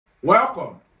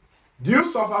Welcome. Do you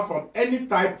suffer from any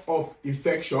type of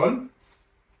infection?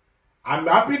 I'm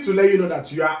happy to let you know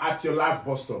that you are at your last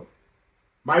bus stop.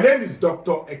 My name is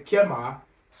Dr. Ekiema,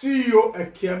 CEO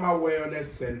Ekiema Wellness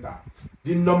Center,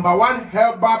 the #1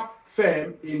 herbal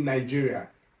firm in Nigeria.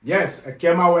 Yes,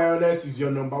 Ekiema Wellness is your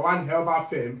 #1 herbal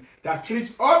firm that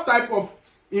treats all type of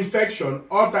infection,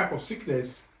 all type of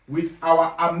sickness with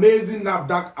our amazing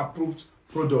NAFDAC approved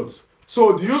products.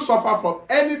 So, do you suffer from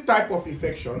any type of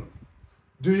infection?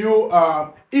 Do you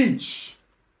itch?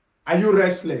 Are you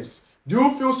restless? Do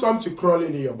you feel something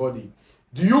crawling in your body?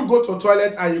 Do you go to the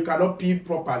toilet and you cannot pee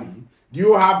properly? Do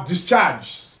you have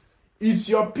discharge? Is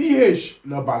your pH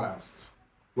not balanced?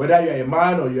 Whether you're a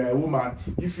man or you're a woman,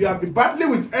 if you have been battling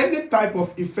with any type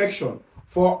of infection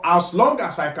for as long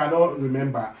as I cannot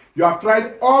remember, you have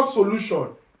tried all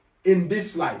solutions in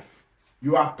this life,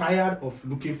 you are tired of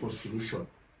looking for solution.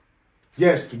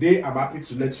 Yes, today I'm happy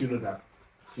to let you know that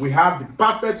we have the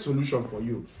perfect solution for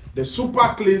you. The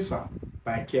Supa Clinsa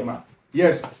by Ekiema.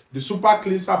 Yes, the Supa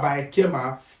Clinsa by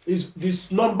Ekiema is this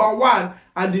 #1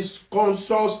 and this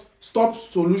conscious stop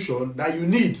solution that you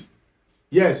need.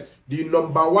 Yes, the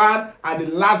 #1 and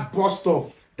the last bus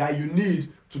stop that you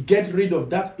need to get rid of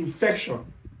that infection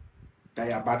that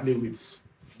you are battling with.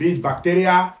 Be it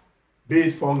bacteria, be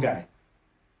it fungi.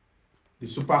 The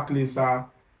Supa Clinsa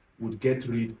would get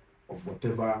rid of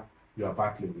whatever you are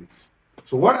battling with.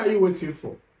 So what are you waiting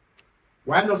for?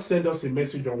 Why not send us a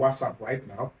message on WhatsApp right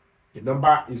now? The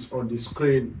number is on the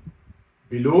screen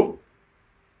below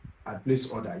and place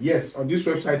order. Yes, on this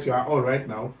website you are on right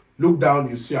now, look down,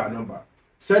 you see our number.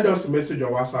 Send us a message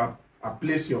on WhatsApp and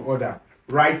place your order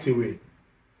right away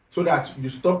so that you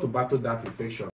stop to battle that infection.